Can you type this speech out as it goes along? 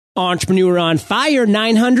Entrepreneur on Fire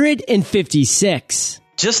 956.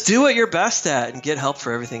 Just do what you're best at and get help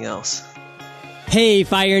for everything else. Hey,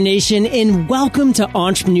 Fire Nation, and welcome to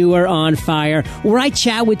Entrepreneur on Fire, where I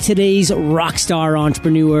chat with today's rockstar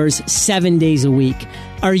entrepreneurs 7 days a week.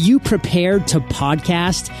 Are you prepared to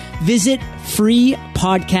podcast? Visit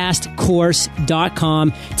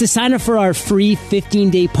freepodcastcourse.com to sign up for our free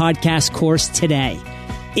 15-day podcast course today.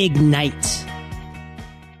 Ignite.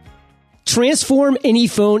 Transform any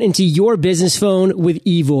phone into your business phone with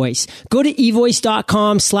eVoice. Go to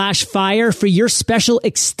evoice.com/fire for your special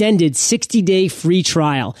extended 60-day free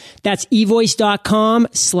trial. That's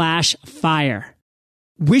evoice.com/fire.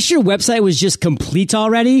 Wish your website was just complete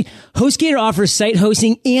already? HostGator offers site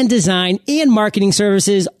hosting and design and marketing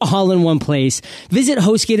services all in one place. Visit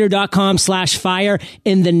HostGator.com/fire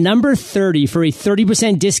and the number 30 for a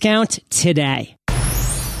 30% discount today.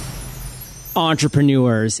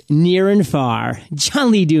 Entrepreneurs near and far,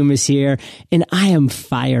 John Lee Dumas here, and I am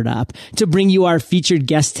fired up to bring you our featured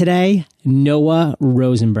guest today, Noah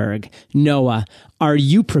Rosenberg. Noah, are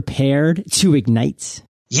you prepared to ignite?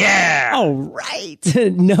 Yeah! All right.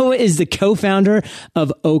 Noah is the co-founder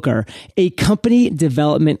of Ochre, a company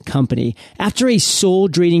development company. After a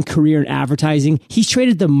soul-draining career in advertising, he's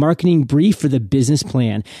traded the marketing brief for the business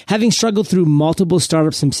plan. Having struggled through multiple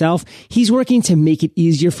startups himself, he's working to make it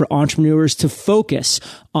easier for entrepreneurs to focus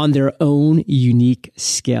on their own unique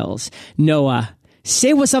skills. Noah,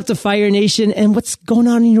 say what's up to Fire Nation and what's going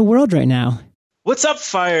on in your world right now. What's up,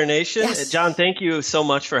 Fire Nation? Yes. John, thank you so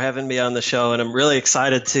much for having me on the show. And I'm really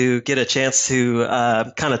excited to get a chance to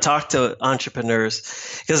kind of talk to entrepreneurs.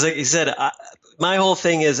 Because like you said, my whole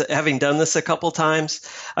thing is, having done this a couple times,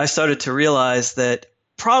 I started to realize that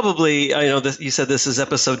probably, I know this, you said this is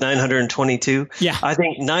episode 922. Yeah. I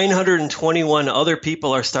think 921 other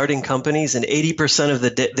people are starting companies, and 80% of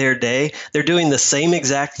their day, they're doing the same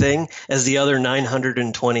exact thing as the other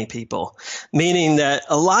 920 people. Meaning that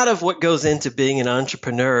a lot of what goes into being an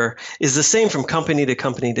entrepreneur is the same from company to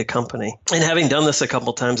company to company. And having done this a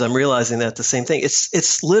couple times, I'm realizing that the same thing.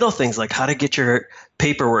 It's little things like how to get your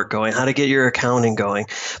paperwork going, how to get your accounting going,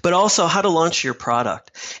 but also how to launch your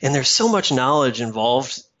product. And there's so much knowledge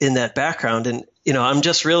involved in that background. And, you know, I'm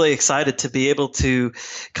just really excited to be able to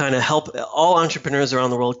kind of help all entrepreneurs around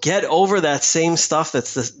the world get over that same stuff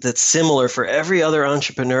that's similar for every other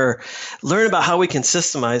entrepreneur, learn about how we can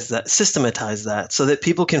systematize that so that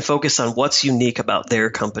people can focus on what's unique about their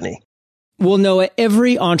company. Well, Noah,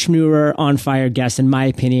 every Entrepreneur on Fire guest, in my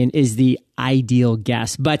opinion, is the ideal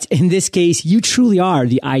guest. But in this case, you truly are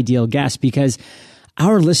the ideal guest because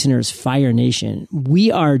our listeners, Fire Nation,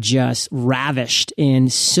 we are just ravished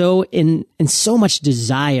and so much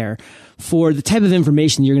desire for the type of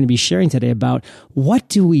information you're going to be sharing today about what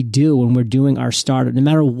do we do when we're doing our startup, no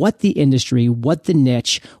matter what the industry, what the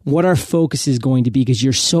niche, what our focus is going to be, because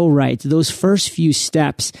you're so right. Those first few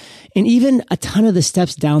steps and even a ton of the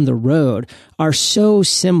steps down the road are so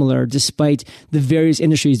similar despite the various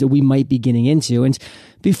industries that we might be getting into. And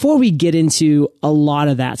before we get into a lot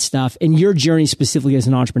of that stuff and your journey specifically as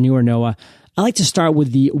an entrepreneur, Noah, I like to start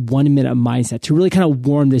with the 1 minute mindset to really kind of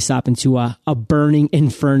warm this up into a burning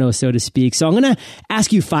inferno, so to speak. So I'm going to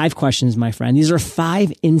ask you 5 questions, my friend. These are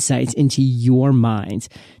 5 insights into your mind.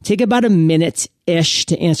 Take about a minute-ish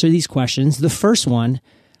to answer these questions. The first one,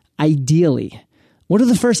 ideally, what do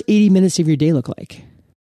the first 80 minutes of your day look like?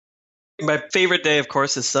 My favorite day, of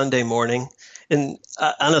course, is Sunday morning. And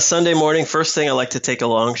on a Sunday morning, first thing, I like to take a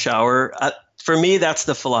long shower. For me, that's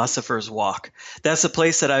the philosopher's walk. That's a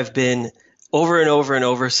place that I've been over and over and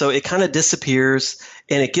over. So it kind of disappears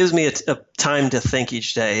and it gives me a time to think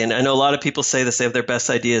each day. And I know a lot of people say this, they have their best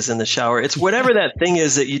ideas in the shower. It's whatever that thing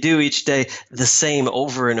is that you do each day, the same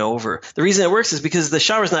over and over. The reason it works is because the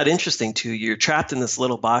shower is not interesting to you. You're trapped in this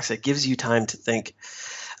little box that gives you time to think.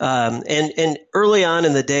 And early on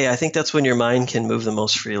in the day, I think that's when your mind can move the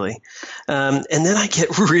most freely. And then I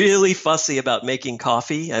get really fussy about making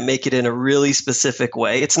coffee. I make it in a really specific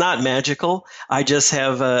way. It's not magical. I just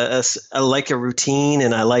have I like a routine,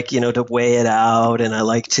 and I like, to weigh it out, and I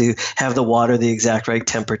like to have the water the exact right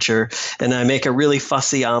temperature. And I make a really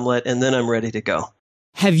fussy omelet, and then I'm ready to go.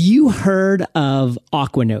 Have you heard of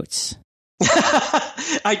Aqua Notes?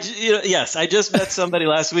 Yes, I just met somebody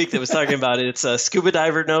last week that was talking about it. It's scuba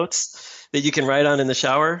diver notes that you can write on in the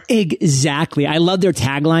shower. Exactly. I love their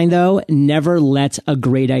tagline, though. Never let a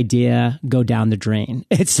great idea go down the drain.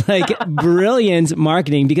 It's like brilliant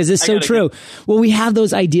marketing because it's so true. Well, we have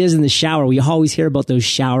those ideas in the shower. We always hear about those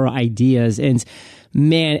shower ideas. And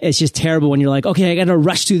man, it's just terrible when you're like, okay, I got to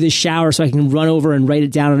rush through this shower so I can run over and write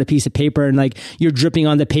it down on a piece of paper. And like you're dripping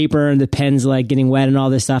on the paper and the pen's like getting wet and all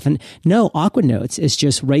this stuff. And no, Aqua Notes is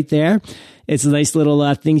just right there. It's nice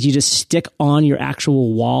little things you just stick on your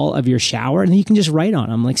actual wall of your shower and then you can just write on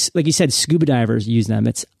them. Like you said, scuba divers use them.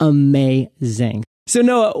 It's amazing. So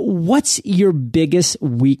Noah, what's your biggest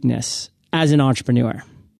weakness as an entrepreneur?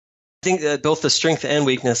 I think that both the strength and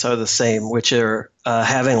weakness are the same, which are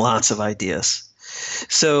having lots of ideas.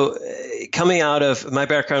 So coming out of my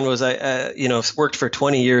background was I worked for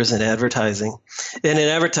 20 years in advertising. And in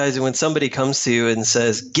advertising, when somebody comes to you and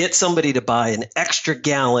says, get somebody to buy an extra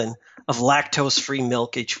gallon of lactose-free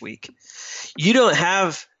milk each week, you don't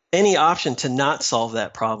have any option to not solve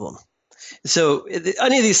that problem. So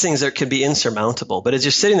any of these things can be insurmountable, but as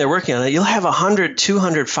you're sitting there working on it, you'll have 100,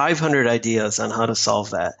 200, 500 ideas on how to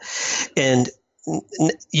solve that. And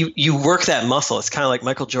you work that muscle. It's kind of like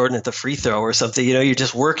Michael Jordan at the free throw or something. You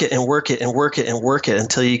just work it and work it and work it and work it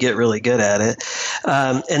until you get really good at it.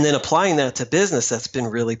 And then applying that to business, that's been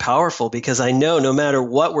really powerful because I know no matter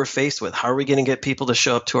what we're faced with, how are we going to get people to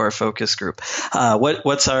show up to our focus group?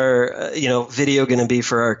 What's our video going to be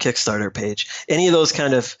for our Kickstarter page? Any of those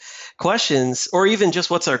kind of questions, or even just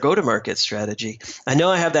what's our go-to-market strategy? I know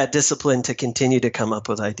I have that discipline to continue to come up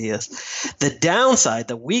with ideas. The downside,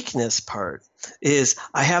 the weakness part, is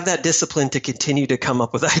I have that discipline to continue to come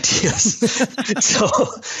up with ideas. So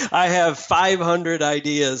I have 500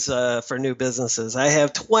 ideas for new businesses. I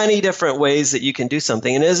have 20 different ways that you can do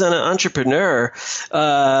something. And as an entrepreneur,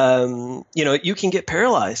 you can get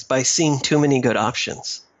paralyzed by seeing too many good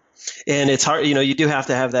options. And it's hard, you do have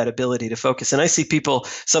to have that ability to focus. And I see people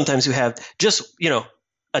sometimes who have just,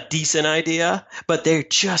 a decent idea, but they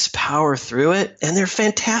just power through it. And they're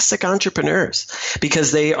fantastic entrepreneurs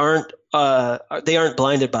because they aren't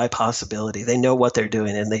blinded by possibility. They know what they're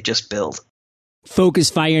doing and they just build. Focus,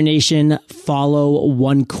 Fire Nation, follow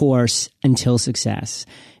one course until success.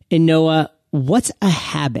 And Noah, what's a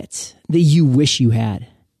habit that you wish you had?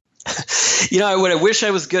 What I wish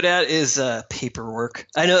I was good at is paperwork.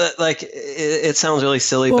 I know that it sounds really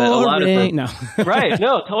silly, but a lot of it. No. Right.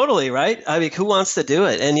 No, totally. Right. I mean, who wants to do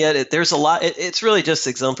it? And yet there's a lot. It's really just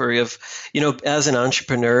exemplary of, as an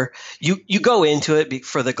entrepreneur, you go into it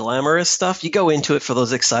for the glamorous stuff. You go into it for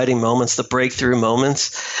those exciting moments, the breakthrough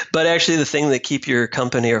moments. But actually the thing that keep your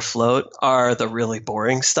company afloat are the really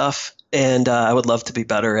boring stuff. And I would love to be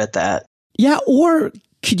better at that. Yeah. Or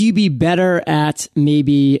could you be better at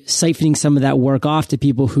maybe siphoning some of that work off to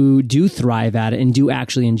people who do thrive at it and do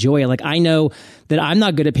actually enjoy it? Like I know that I'm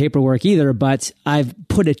not good at paperwork either, but I've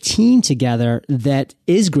put a team together that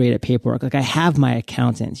is great at paperwork. Like I have my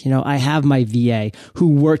accountant, I have my VA who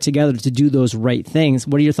work together to do those right things.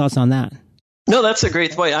 What are your thoughts on that? No, that's a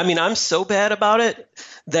great point. I mean, I'm so bad about it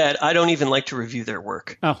that I don't even like to review their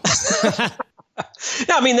work. Oh.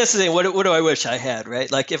 Yeah, I mean, this is what do I wish I had,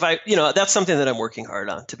 right? Like if that's something that I'm working hard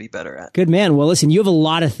on to be better at. Good man. Well, listen, you have a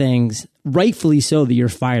lot of things, rightfully so, that you're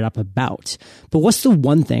fired up about. But what's the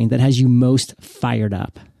one thing that has you most fired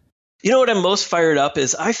up? What I'm most fired up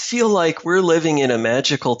is I feel like we're living in a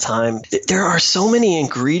magical time. There are so many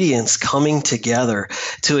ingredients coming together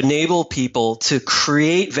to enable people to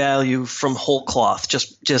create value from whole cloth,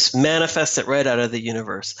 just manifest it right out of the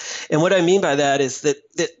universe. And what I mean by that is that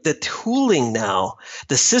the tooling now,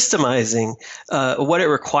 the systemizing, what it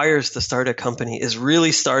requires to start a company is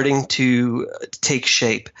really starting to take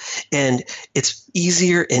shape. And it's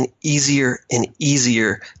easier and easier and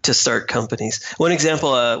easier to start companies. One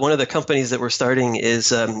example, one of the companies that we're starting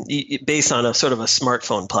is based on a sort of a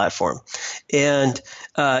smartphone platform. And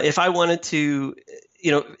if I wanted to,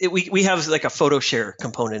 we have like a photo share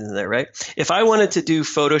component in there, right? If I wanted to do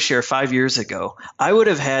photo share 5 years ago, I would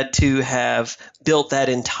have had to have built that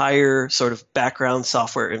entire sort of background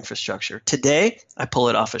software infrastructure. Today, I pull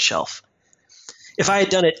it off a shelf. If I had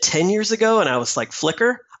done it 10 years ago and I was like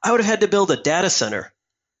Flickr, I would have had to build a data center.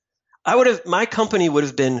 My company would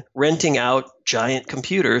have been renting out giant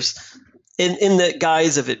computers in the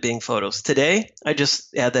guise of it being photos. Today, I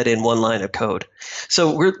just add that in one line of code.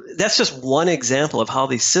 So that's just one example of how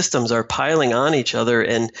these systems are piling on each other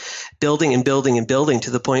and building and building and building to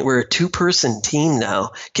the point where a 2-person team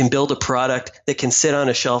now can build a product that can sit on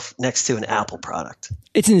a shelf next to an Apple product.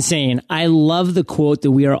 It's insane. I love the quote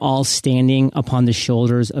that we are all standing upon the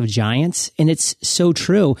shoulders of giants. And it's so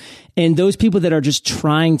true. And those people that are just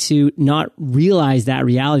trying to not realize that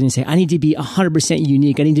reality and say, I need to be 100%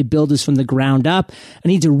 unique. I need to build this from the ground up. I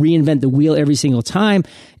need to reinvent the wheel every single time.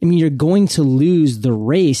 I mean, you're going to lose the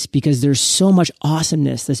race because there's so much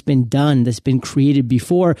awesomeness that's been done, that's been created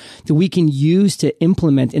before that we can use to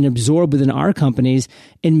implement and absorb within our companies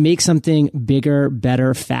and make something bigger,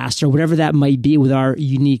 better, faster, whatever that might be with our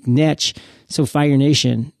unique niche. So Fire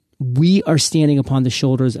Nation, we are standing upon the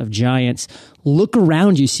shoulders of giants. Look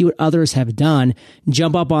around you, see what others have done,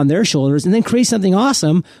 jump up on their shoulders, and then create something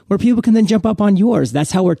awesome where people can then jump up on yours.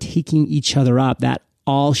 That's how we're taking each other up, that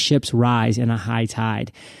all ships rise in a high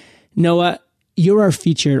tide. Noah, you're our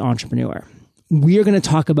featured entrepreneur. We are going to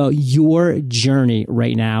talk about your journey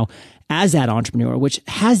right now as that entrepreneur, which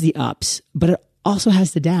has the ups, but it also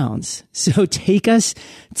has the downs. So take us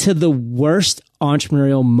to the worst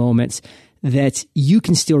entrepreneurial moments that you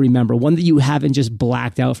can still remember, one that you haven't just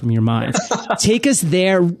blacked out from your mind. Take us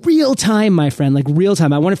there real time, my friend, like real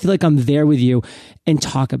time. I want to feel like I'm there with you and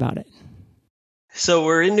talk about it. So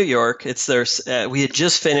we're in New York. We had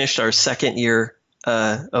just finished our second year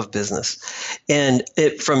of business. And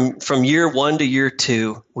from year 1 to year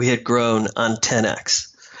 2, we had grown on 10x.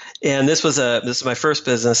 And this was my first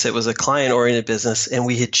business. It was a client-oriented business, and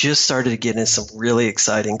we had just started to get in some really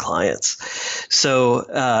exciting clients. So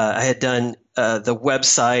I had done the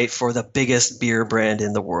website for the biggest beer brand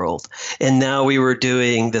in the world, and now we were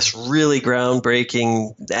doing this really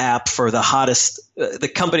groundbreaking app for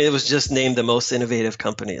the company that was just named the most innovative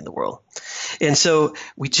company in the world. And so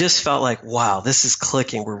we just felt like, wow, this is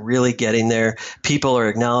clicking. We're really getting there. People are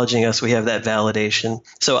acknowledging us. We have that validation.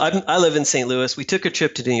 So I live in St. Louis. We took a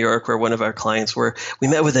trip to New York where one of our clients were. We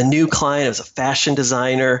met with a new client. It was a fashion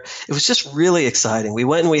designer. It was just really exciting. We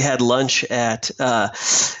went and we had lunch at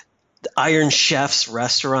Iron Chef's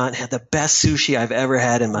restaurant, had the best sushi I've ever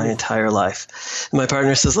had in my entire life. And my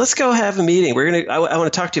partner says, let's go have a meeting. I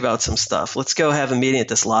want to talk to you about some stuff. Let's go have a meeting at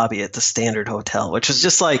this lobby at the Standard Hotel, which was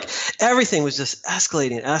just like, everything was just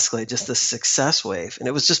escalating, just this success wave. And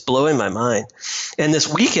it was just blowing my mind. And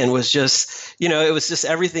this weekend was just, it was just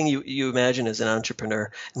everything you imagine as an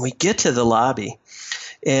entrepreneur. And we get to the lobby.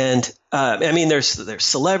 And there's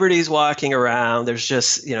celebrities walking around. There's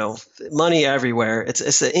just, money everywhere.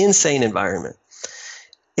 It's an insane environment.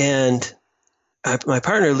 And my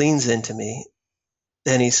partner leans into me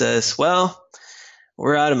and he says, well,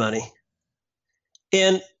 we're out of money.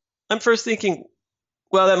 And I'm first thinking,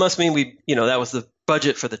 well, that must mean that was the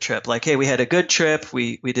budget for the trip. Like, hey, we had a good trip.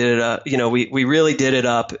 We did it up. We really did it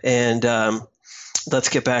up. And, let's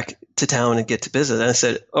get back to town and get to business. And I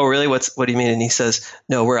said, oh, really? What do you mean? And he says,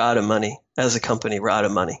 no, we're out of money. As a company, we're out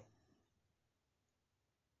of money.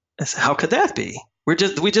 I said, how could that be? We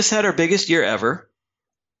just had our biggest year ever.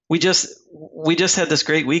 We just had this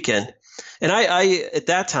great weekend. And I at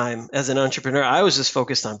that time, as an entrepreneur, I was just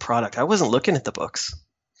focused on product. I wasn't looking at the books.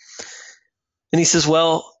 And he says,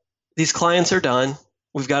 well, these clients are done.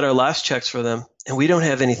 We've got our last checks for them, and we don't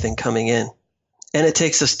have anything coming in. And it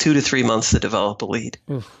takes us 2 to 3 months to develop a lead.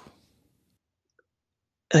 Oof.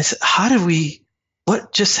 And I said,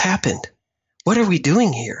 what just happened? What are we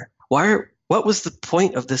doing here? What was the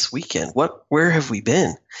point of this weekend? Where have we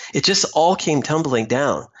been? It just all came tumbling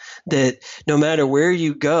down, that no matter where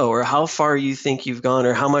you go or how far you think you've gone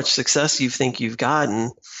or how much success you think you've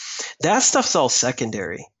gotten, that stuff's all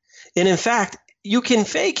secondary. And in fact, you can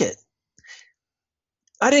fake it.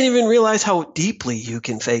 I didn't even realize how deeply you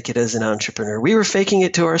can fake it as an entrepreneur. We were faking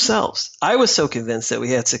it to ourselves. I was so convinced that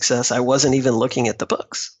we had success, I wasn't even looking at the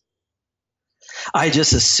books. I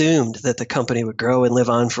just assumed that the company would grow and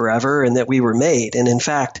live on forever and that we were made. And in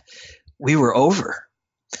fact, we were over.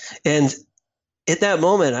 And at that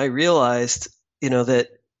moment, I realized, that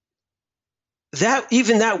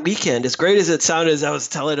even that weekend, as great as it sounded as I was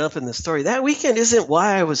telling up in the story, that weekend isn't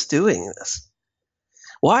why I was doing this.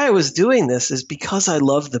 Why I was doing this is because I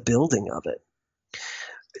love the building of it.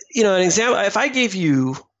 An example, if I gave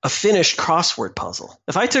you a finished crossword puzzle,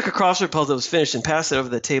 if I took a crossword puzzle that was finished and passed it over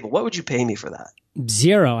the table, what would you pay me for that?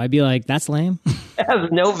 0. I'd be like, that's lame. It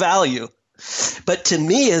has no value. But to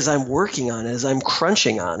me, as I'm working on it, as I'm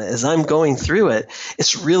crunching on it, as I'm going through it,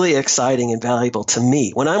 it's really exciting and valuable to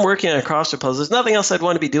me. When I'm working on a crossword puzzle, there's nothing else I'd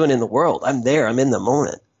want to be doing in the world. I'm there. I'm in the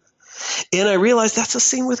moment. And I realized that's the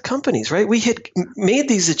same with companies, right? We had made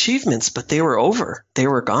these achievements, but they were over. They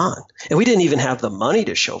were gone. And we didn't even have the money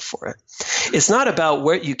to show for it. It's not about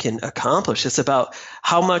what you can accomplish. It's about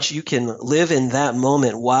how much you can live in that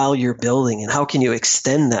moment while you're building and how can you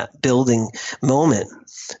extend that building moment.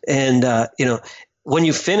 And, when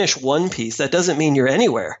you finish one piece, that doesn't mean you're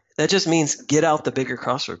anywhere. That just means get out the bigger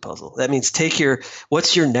crossword puzzle. That means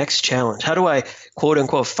what's your next challenge? How do I, quote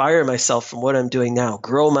unquote, fire myself from what I'm doing now,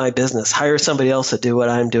 grow my business, hire somebody else to do what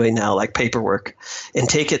I'm doing now, like paperwork, and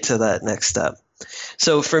take it to that next step.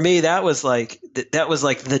 So for me, that was like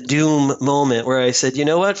the doom moment where I said, you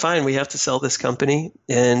know what, fine, we have to sell this company.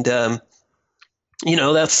 And,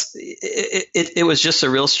 it was just a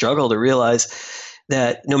real struggle to realize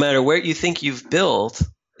that no matter where you think you've built,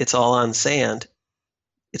 it's all on sand.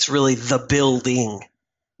 It's really the building,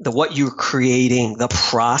 what you're creating, the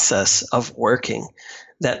process of working.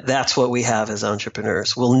 That's what we have as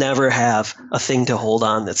entrepreneurs. We'll never have a thing to hold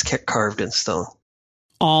on that's carved in stone.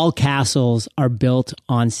 All castles are built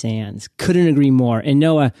on sands. Couldn't agree more. And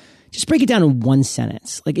Noah, just break it down in one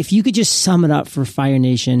sentence. Like if you could just sum it up for Fire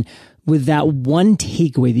Nation with that one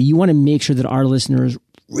takeaway that you want to make sure that our listeners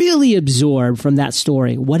really absorb from that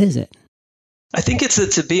story, what is it? I think it's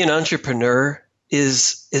that to be an entrepreneur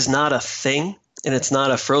is not a thing, and it's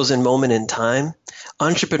not a frozen moment in time.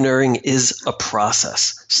 Entrepreneuring is a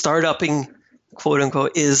process. Startupping, quote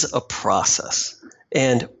unquote, is a process.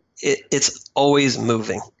 And it's always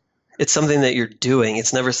moving. It's something that you're doing.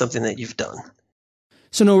 It's never something that you've done.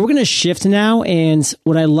 So no, we're going to shift now. And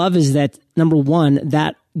what I love is that, number one,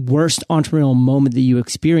 that worst entrepreneurial moment that you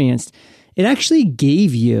experienced, it actually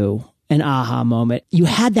gave you an aha moment. You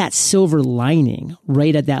had that silver lining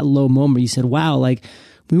right at that low moment. You said, wow, like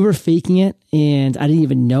we were faking it and I didn't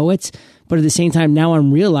even know it. But at the same time, now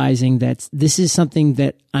I'm realizing that this is something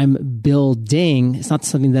that I'm building. It's not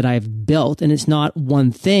something that I've built, and it's not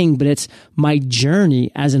one thing, but it's my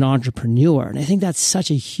journey as an entrepreneur. And I think that's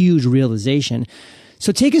such a huge realization.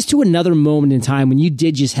 So take us to another moment in time when you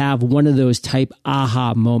did just have one of those type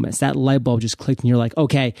aha moments. That light bulb just clicked and you're like,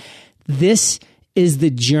 okay, this is the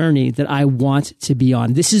journey that I want to be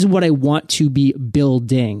on. This is what I want to be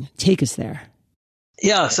building. Take us there.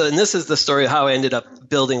 Yeah. So, and this is the story of how I ended up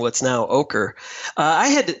building what's now Ochre. I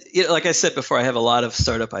had, like I said before, I have a lot of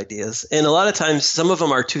startup ideas, and a lot of times some of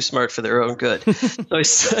them are too smart for their own good. So I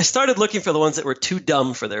started looking for the ones that were too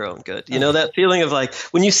dumb for their own good. You know, that feeling of like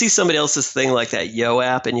when you see somebody else's thing like that Yo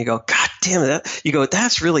app and you go, God damn it, you go,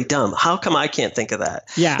 that's really dumb. How come I can't think of that?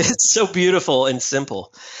 Yeah. It's so beautiful and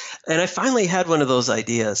simple. And I finally had one of those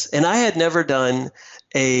ideas, and I had never done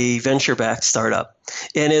a venture-backed startup.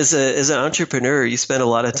 And as an entrepreneur, you spend a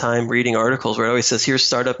lot of time reading articles where it always says, here's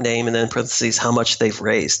startup name, and then in parentheses, how much they've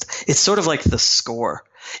raised. It's sort of like the score.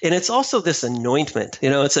 And it's also this anointment,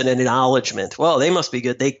 it's an acknowledgement. Well, they must be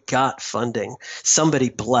good. They got funding. Somebody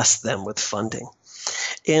blessed them with funding.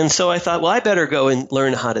 And so I thought, well, I better go and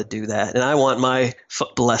learn how to do that. And I want my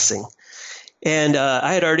blessing. And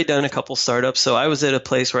I had already done a couple startups, so I was at a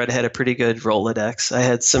place where I'd had a pretty good Rolodex. I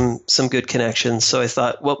had some good connections, so I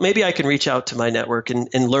thought, well, maybe I can reach out to my network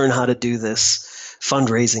and learn how to do this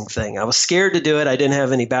fundraising thing. I was scared to do it. I didn't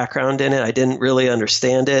have any background in it. I didn't really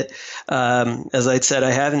understand it. As I'd said,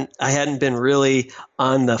 I hadn't been really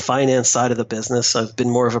on the finance side of the business. I've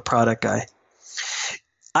been more of a product guy.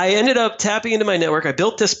 I ended up tapping into my network. I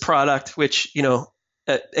built this product, which,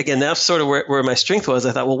 again, that's sort of where my strength was.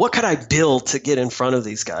 I thought, well, what could I build to get in front of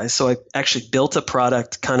these guys? So I actually built a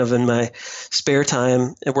product kind of in my spare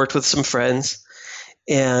time and worked with some friends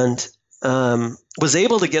and was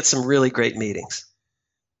able to get some really great meetings.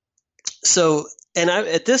 So,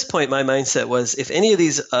 at this point, my mindset was, if any of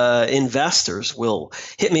these investors will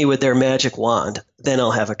hit me with their magic wand, then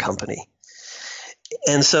I'll have a company.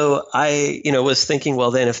 And so I, was thinking,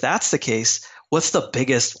 well, then if that's the case, what's the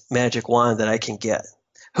biggest magic wand that I can get?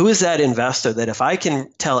 Who is that investor that if I can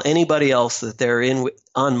tell anybody else that they're in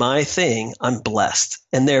on my thing, I'm blessed,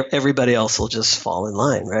 and everybody else will just fall in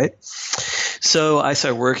line, right? So I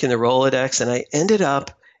started working the Rolodex, and I ended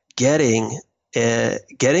up getting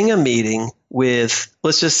a meeting with,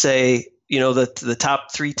 let's just say, the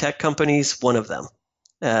top 3 tech companies, one of them,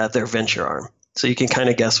 their venture arm. So you can kind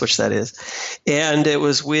of guess which that is. And it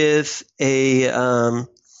was with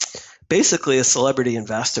basically a celebrity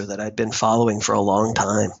investor that I'd been following for a long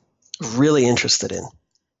time, really interested in.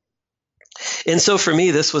 And so for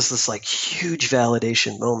me, this was this like huge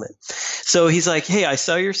validation moment. So he's like, hey, I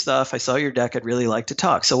saw your stuff. I saw your deck. I'd really like to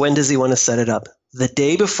talk. So when does he want to set it up? The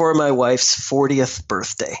day before my wife's 40th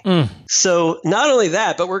birthday. So not only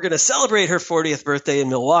that, but we're going to celebrate her 40th birthday in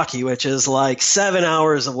Milwaukee, which is like 7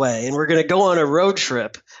 hours away. And we're going to go on a road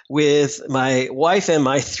trip with my wife and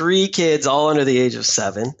my 3 kids, all under the age of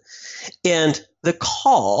 7. And the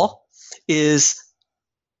call is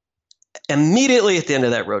immediately at the end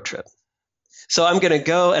of that road trip. So I'm going to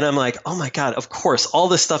go and I'm like, oh my God, of course, all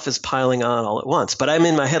this stuff is piling on all at once. But I'm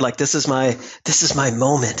in my head like, this is my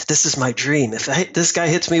moment. This is my dream. If this guy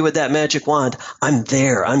hits me with that magic wand, I'm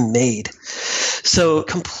there. I'm made. So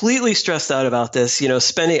completely stressed out about this,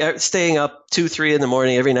 staying up 2, 3 in the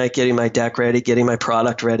morning every night, getting my deck ready, getting my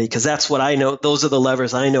product ready. Cause that's what I know. Those are the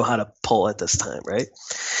levers I know how to pull at this time. Right.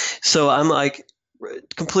 So I'm like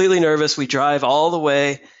completely nervous. We drive all the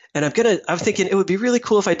way. And I'm thinking it would be really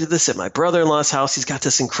cool if I did this at my brother-in-law's house. He's got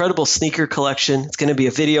this incredible sneaker collection. It's going to be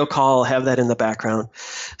a video call. I'll have that in the background.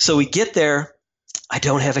 So we get there. I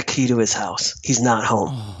don't have a key to his house. He's not home.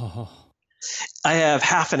 Oh. I have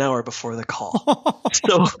half an hour before the call.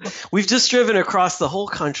 So we've just driven across the whole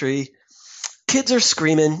country. Kids are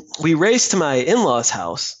screaming. We race to my in-laws'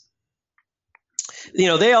 house.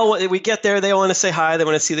 We get there, they all want to say hi, they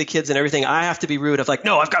want to see the kids and everything. I have to be rude. I'm like,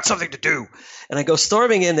 no, I've got something to do. And I go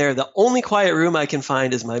storming in there. The only quiet room I can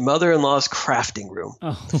find is my mother-in-law's crafting room.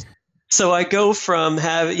 Oh. So I go from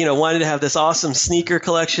wanting to have this awesome sneaker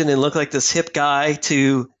collection and look like this hip guy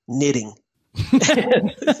to knitting.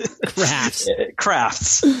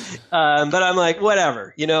 Crafts. But I'm like,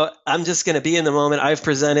 whatever, I'm just going to be in the moment. I've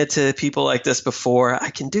presented to people like this before.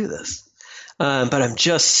 I can do this. But I'm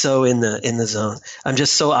just so in the zone. I'm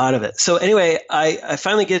just so out of it. So anyway, I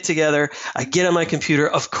finally get together. I get on my computer.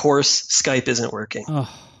 Of course, Skype isn't working. Oh.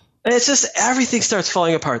 And it's just everything starts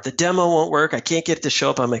falling apart. The demo won't work. I can't get it to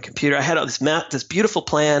show up on my computer. I had all this beautiful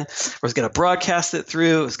plan. I was going to broadcast it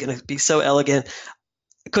through. It was going to be so elegant.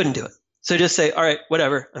 I couldn't do it. So just say, all right,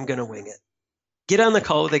 whatever. I'm going to wing it. Get on the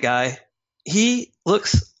call with the guy. He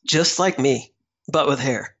looks just like me, but with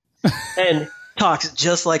hair, and talks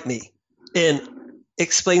just like me. And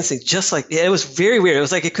explains things just like – it was very weird. It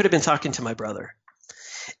was like it could have been talking to my brother.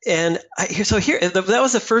 And that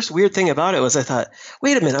was the first weird thing about it was I thought,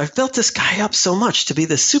 wait a minute, I've built this guy up so much to be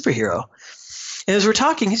this superhero. And as we're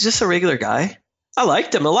talking, he's just a regular guy. I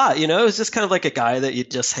liked him a lot. It was just kind of like a guy that you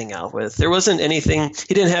just hang out with. There wasn't anything –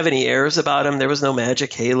 he didn't have any airs about him. There was no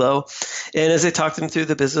magic halo. And as I talked him through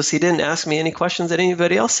the business, he didn't ask me any questions that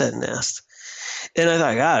anybody else hadn't asked. And I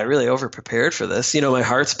thought, God, I really over-prepared for this. My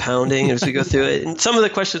heart's pounding as we go through it. And some of the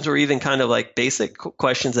questions were even kind of like basic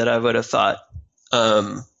questions that I would have thought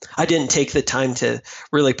I didn't take the time to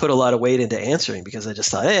really put a lot of weight into answering because I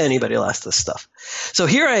just thought, hey, anybody will ask this stuff. So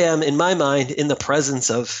here I am in my mind in the presence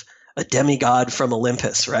of a demigod from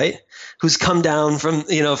Olympus, right? Who's come down from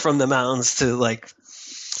the mountains to like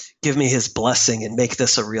give me his blessing and make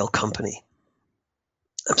this a real company.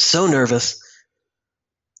 I'm so nervous.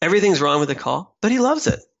 Everything's wrong with the call, but he loves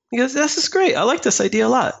it. He goes, this is great. I like this idea a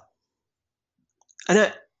lot.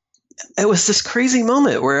 And it was this crazy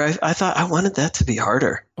moment where I thought I wanted that to be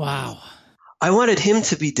harder. Wow. I wanted him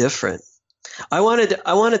to be different. I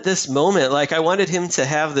wanted this moment, like I wanted him to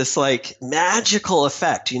have this like magical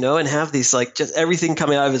effect, and have these like just everything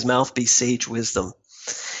coming out of his mouth be sage wisdom.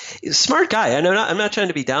 He's a smart guy. I'm not trying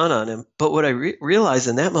to be down on him, but what I realized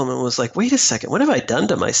in that moment was like, wait a second, what have I done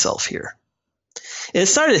to myself here? And it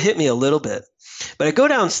started to hit me a little bit. But I go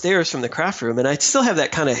downstairs from the craft room, and I still have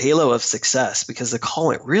that kind of halo of success because the call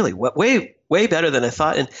went really way, way better than I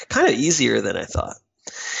thought and kind of easier than I thought.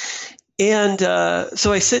 And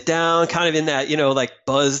so I sit down kind of in that, like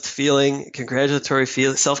buzzed feeling,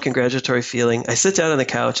 self-congratulatory feeling. I sit down on the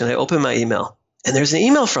couch, and I open my email, and there's an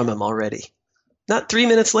email from him already. Not 3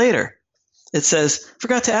 minutes later. It says,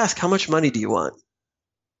 forgot to ask, how much money do you want?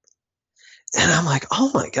 And I'm like,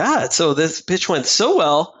 oh my God. So this pitch went so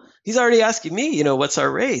well. He's already asking me, what's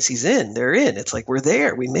our raise? He's in, they're in. It's like, we're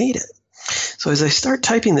there. We made it. So as I start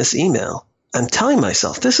typing this email, I'm telling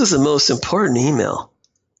myself, this is the most important email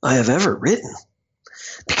I have ever written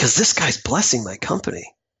because this guy's blessing my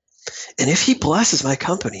company. And if he blesses my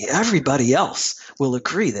company, everybody else will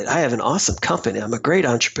agree that I have an awesome company. I'm a great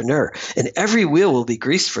entrepreneur, and every wheel will be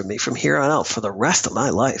greased for me from here on out for the rest of my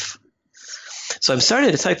life. So I'm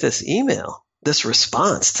starting to type this email, this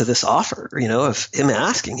response to this offer, of him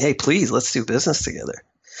asking, hey, please, let's do business together.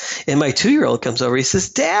 And my 2-year-old comes over. He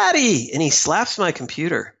says, Daddy, and he slaps my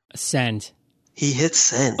computer. Send. He hits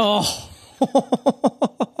send. Oh.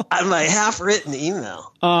 On my half-written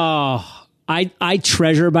email. Oh. I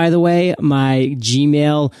treasure, by the way, my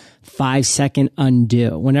Gmail 5-second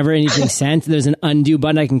undo. Whenever anything's sent, there's an undo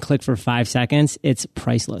button I can click for 5 seconds. It's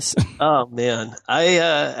priceless. Oh man,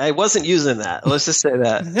 I wasn't using that. Let's just say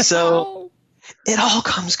that. So it all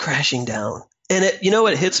comes crashing down, and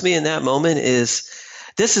what hits me in that moment is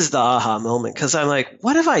this is the aha moment because I'm like,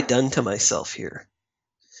 what have I done to myself here?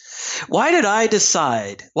 Why did I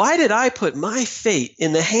decide? Why did I put my fate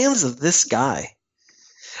in the hands of this guy?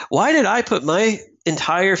 Why did I put my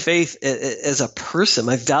entire faith as a person,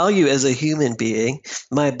 my value as a human being,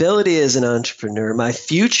 my ability as an entrepreneur, my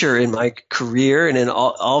future in my career and in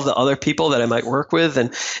all the other people that I might work with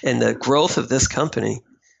and the growth of this company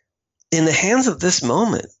in the hands of this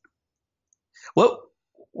moment.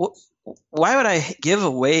 Why would I give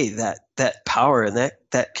away that power and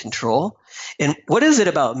that control? And what is it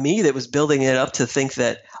about me that was building it up to think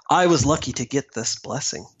that I was lucky to get this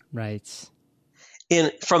blessing? Right.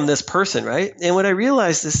 From this person, right? And what I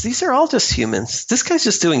realized is these are all just humans. This guy's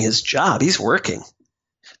just doing his job. He's working.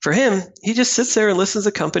 For him, he just sits there and listens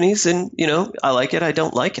to companies and, I like it, I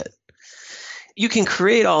don't like it. You can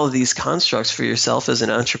create all of these constructs for yourself as an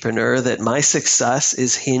entrepreneur that my success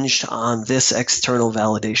is hinged on this external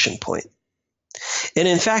validation point. And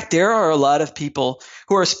in fact, there are a lot of people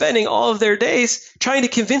who are spending all of their days trying to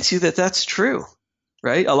convince you that that's true,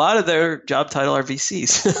 right? A lot of their job title are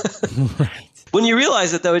VCs. Right. When you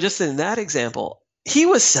realize it, though, just in that example, he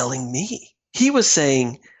was selling me. He was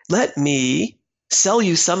saying, let me sell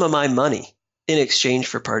you some of my money in exchange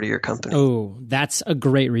for part of your company. Oh, that's a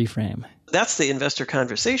great reframe. That's the investor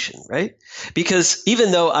conversation, right? Because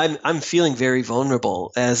even though I'm feeling very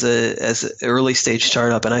vulnerable as an early stage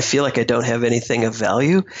startup, and I feel like I don't have anything of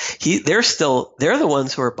value, they're the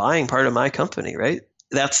ones who are buying part of my company, right?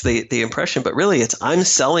 That's the impression, but really I'm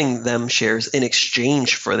selling them shares in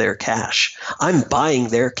exchange for their cash. I'm buying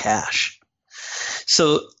their cash.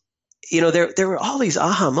 So, there were all these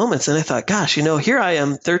aha moments, and I thought, gosh, here I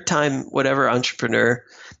am, third time whatever entrepreneur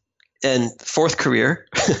and fourth career,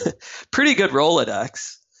 pretty good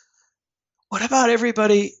Rolodex. What about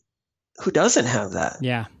everybody who doesn't have that?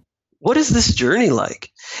 Yeah. What is this journey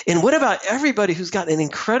like? And what about everybody who's got an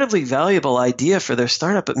incredibly valuable idea for their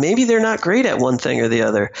startup, but maybe they're not great at one thing or the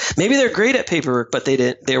other. Maybe they're great at paperwork, but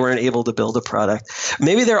they weren't able to build a product.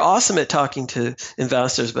 Maybe they're awesome at talking to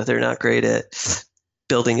investors, but they're not great at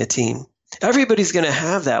building a team. Everybody's going to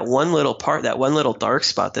have that one little part, that one little dark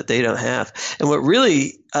spot that they don't have. And what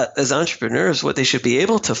really, as entrepreneurs, what they should be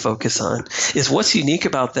able to focus on is what's unique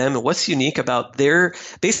about them and what's unique about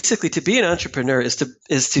basically to be an entrepreneur is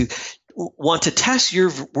to want to test your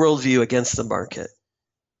worldview against the market.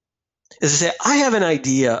 Is to say, I have an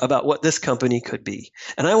idea about what this company could be,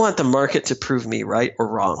 and I want the market to prove me right or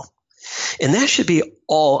wrong. And that should be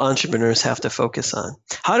all entrepreneurs have to focus on.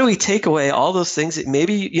 How do we take away all those things that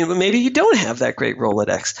maybe you don't have that great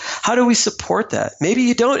Rolodex? How do we support that? Maybe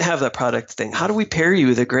you don't have that product thing. How do we pair you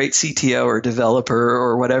with a great CTO or developer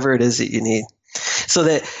or whatever it is that you need so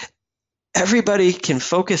that everybody can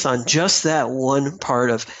focus on just that one part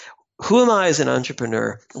of who am I as an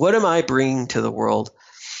entrepreneur? What am I bringing to the world?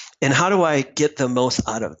 And how do I get the most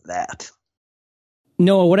out of that?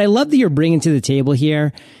 Noah, what I love that you're bringing to the table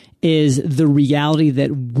here is the reality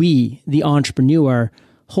that we, the entrepreneur,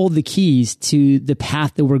 hold the keys to the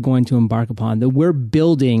path that we're going to embark upon, that we're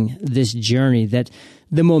building this journey, that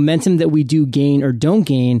the momentum that we do gain or don't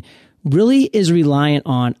gain really is reliant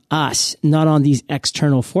on us, not on these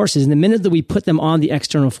external forces. And the minute that we put them on the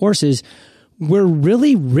external forces, we're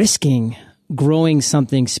really risking growing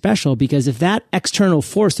something special, because if that external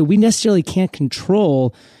force that we necessarily can't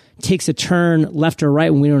control takes a turn left or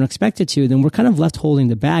right when we don't expect it to, then we're kind of left holding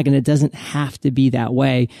the bag, and it doesn't have to be that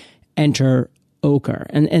way. Enter ochre.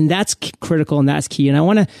 And that's critical and that's key. And I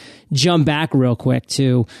want to jump back real quick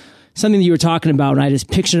to something that you were talking about, and I just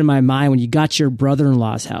pictured in my mind when you got your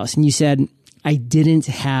brother-in-law's house and you said, I didn't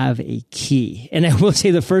have a key. And I will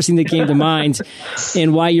say the first thing that came to mind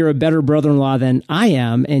and why you're a better brother-in-law than I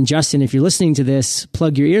am. And Justin, if you're listening to this,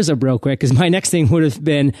 plug your ears up real quick, because my next thing would have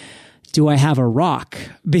been, do I have a rock?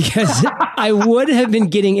 Because I would have been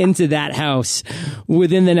getting into that house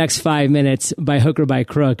within the next 5 minutes by hook or by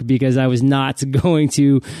crook, because I was not going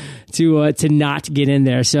to not get in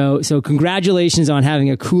there. So congratulations on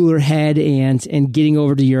having a cooler head and getting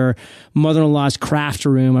over to your mother-in-law's craft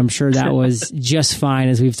room. I'm sure that was just fine,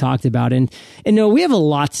 as we've talked about. And no, we have a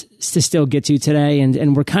lot to still get to today,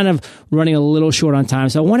 and we're kind of running a little short on time.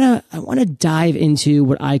 So I want to dive into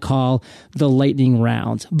what I call the lightning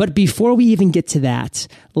round. But before we even get to that,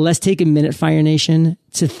 let's take a minute, Fire Nation,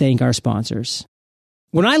 to thank our sponsors.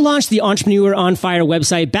 When I launched the Entrepreneur on Fire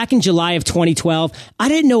website back in July of 2012, I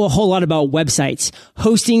didn't know a whole lot about websites,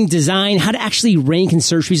 hosting, design, how to actually rank in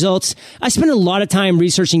search results. I spent a lot of time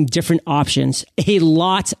researching different options, a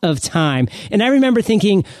lot of time. And I remember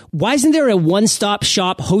thinking, why isn't there a one-stop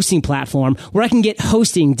shop hosting platform where I can get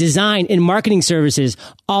hosting, design, and marketing services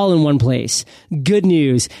all in one place? Good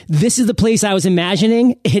news. This is the place I was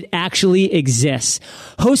imagining. It actually exists.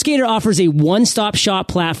 HostGator offers a one-stop shop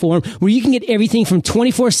platform where you can get everything from 20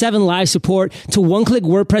 24/7 live support to one-click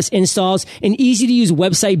WordPress installs, an easy-to-use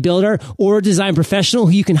website builder, or a design professional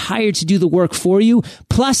who you can hire to do the work for you,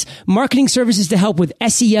 plus marketing services to help with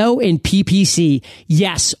SEO and PPC.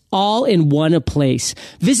 Yes, all in one place.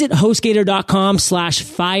 Visit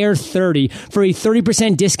HostGator.com/fire30 for a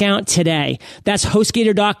 30% discount today. That's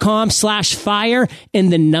HostGator.com/fire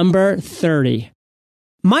and the number 30.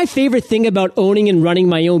 My favorite thing about owning and running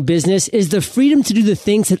my own business is the freedom to do the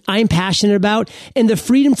things that I'm passionate about and the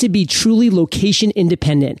freedom to be truly location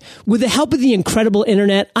independent. With the help of the incredible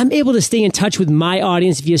internet, I'm able to stay in touch with my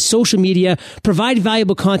audience via social media, provide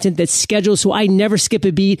valuable content that's scheduled so I never skip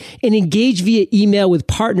a beat, and engage via email with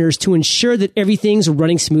partners to ensure that everything's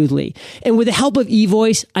running smoothly. And with the help of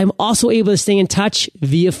eVoice, I'm also able to stay in touch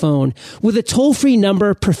via phone. With a toll-free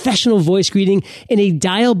number, professional voice greeting, and a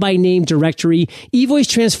dial-by-name directory, eVoice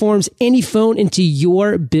transforms any phone into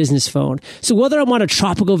your business phone. So whether I'm on a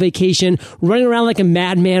tropical vacation, running around like a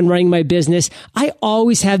madman running my business, I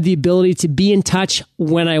always have the ability to be in touch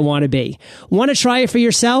when I want to be. Want to try it for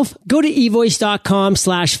yourself? Go to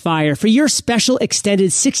evoice.com/fire for your special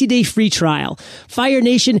extended 60-day free trial. Fire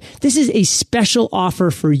Nation, this is a special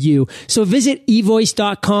offer for you. So visit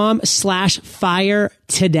evoice.com/fire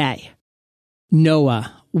today.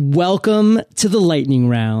 Noah, welcome to the lightning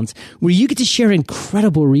round, where you get to share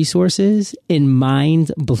incredible resources and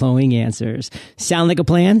mind-blowing answers. Sound like a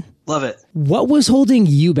plan? Love it. What was holding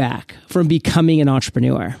you back from becoming an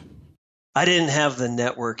entrepreneur? I didn't have the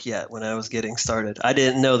network yet when I was getting started. I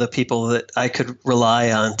didn't know the people that I could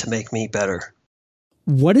rely on to make me better.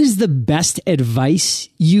 What is the best advice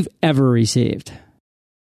you've ever received?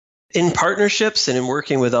 In partnerships and in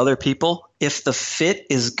working with other people, if the fit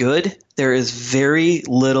is good, there is very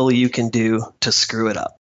little you can do to screw it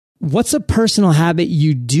up. What's a personal habit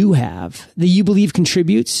you do have that you believe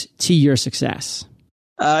contributes to your success?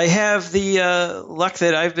 I have the luck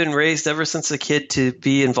that I've been raised ever since a kid to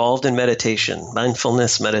be involved in meditation,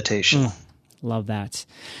 mindfulness meditation. Love that.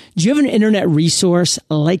 Do you have an internet resource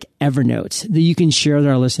like Evernote that you can share with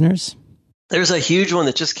our listeners? There's a huge one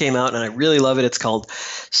that just came out, and I really love it. It's called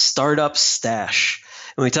Startup Stash.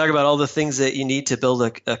 And we talk about all the things that you need to build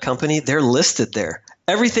a company. They're listed there.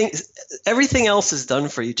 Everything else is done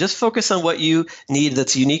for you. Just focus on what you need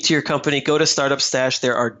that's unique to your company. Go to Startup Stash.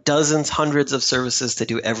 There are dozens, hundreds of services to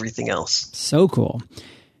do everything else. So cool.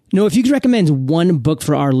 Now, if you could recommend one book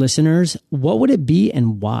for our listeners, what would it be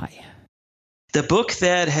and why? The book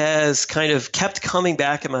that has kind of kept coming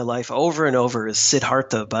back in my life over and over is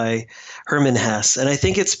Siddhartha by Hermann Hesse. And I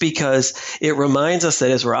think it's because it reminds us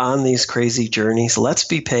that as we're on these crazy journeys, let's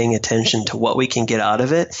be paying attention to what we can get out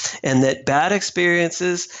of it. And that bad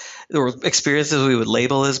experiences, or experiences we would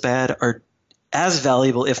label as bad, are as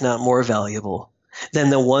valuable, if not more valuable,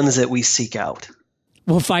 than the ones that we seek out.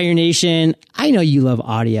 Well, Fire Nation, I know you love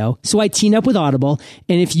audio, so I teamed up with Audible.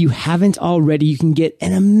 And if you haven't already, you can get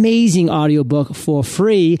an amazing audiobook for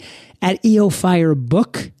free at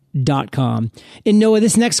eofirebook.com. And Noah,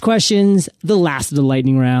 this next question's the last of the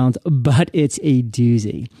lightning round, but it's a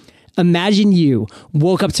doozy. Imagine you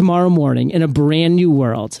woke up tomorrow morning in a brand new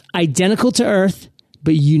world, identical to Earth,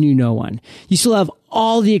 but you knew no one. You still have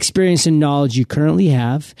all the experience and knowledge you currently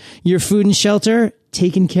have, your food and shelter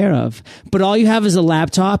taken care of, but all you have is a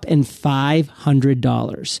laptop and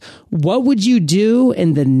 $500. What would you do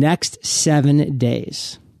in the next 7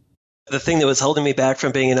 days? The thing that was holding me back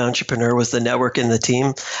from being an entrepreneur was the network and the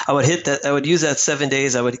team. I would use that 7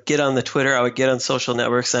 days. I would get on the Twitter. I would get on social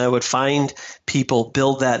networks, and I would find people,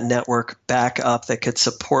 build that network back up that could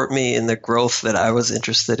support me in the growth that I was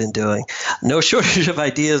interested in doing. No shortage of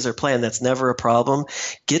ideas or plan. That's never a problem.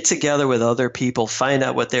 Get together with other people, find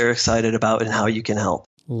out what they're excited about and how you can help.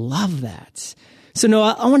 Love that. So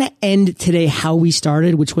Noah, I want to end today how we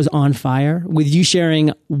started, which was on fire, with you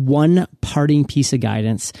sharing one parting piece of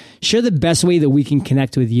guidance. Share the best way that we can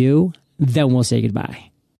connect with you, then we'll say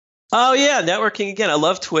goodbye. Oh yeah, networking again. I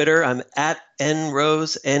love Twitter. I'm at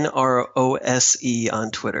NRose, NROSE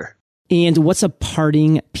on Twitter. And what's a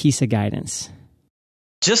parting piece of guidance?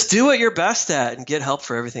 Just do what you're best at and get help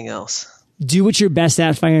for everything else. Do what you're best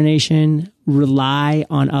at, Fire Nation. Rely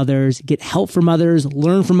on others. Get help from others.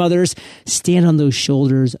 Learn from others. Stand on those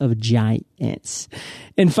shoulders of giants.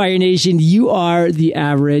 And Fire Nation, you are the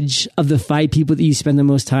average of the 5 people that you spend the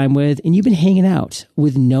most time with. And you've been hanging out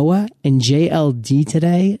with Noah and JLD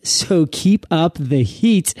today. So keep up the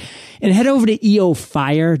heat. And head over to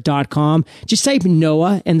eofire.com. Just type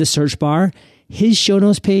Noah in the search bar. His show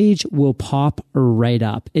notes page will pop right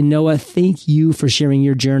up. And Noah, thank you for sharing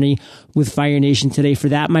your journey with Fire Nation today. For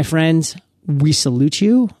that, my friends, we salute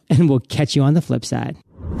you and we'll catch you on the flip side.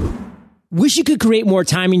 Wish you could create more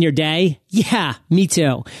time in your day? Yeah, me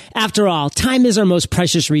too. After all, time is our most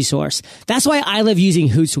precious resource. That's why I love using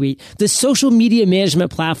Hootsuite, the social media management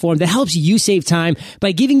platform that helps you save time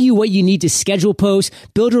by giving you what you need to schedule posts,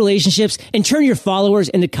 build relationships, and turn your followers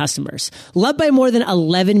into customers. Loved by more than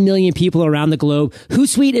 11 million people around the globe,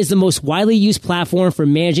 Hootsuite is the most widely used platform for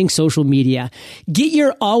managing social media. Get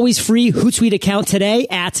your always free Hootsuite account today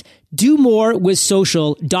at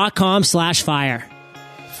domorewithsocial.com/fire.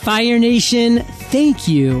 Fire Nation, thank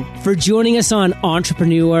you for joining us on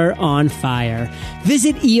Entrepreneur on Fire.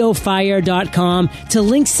 Visit eofire.com to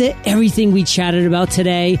links to everything we chatted about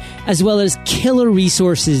today, as well as killer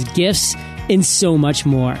resources, gifts, and so much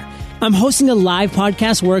more. I'm hosting a live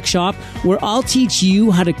podcast workshop where I'll teach you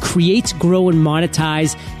how to create, grow, and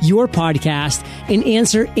monetize your podcast and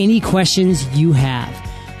answer any questions you have.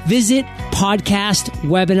 Visit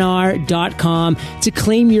podcastwebinar.com to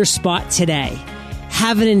claim your spot today.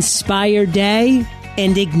 Have an inspired day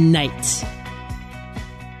and ignite.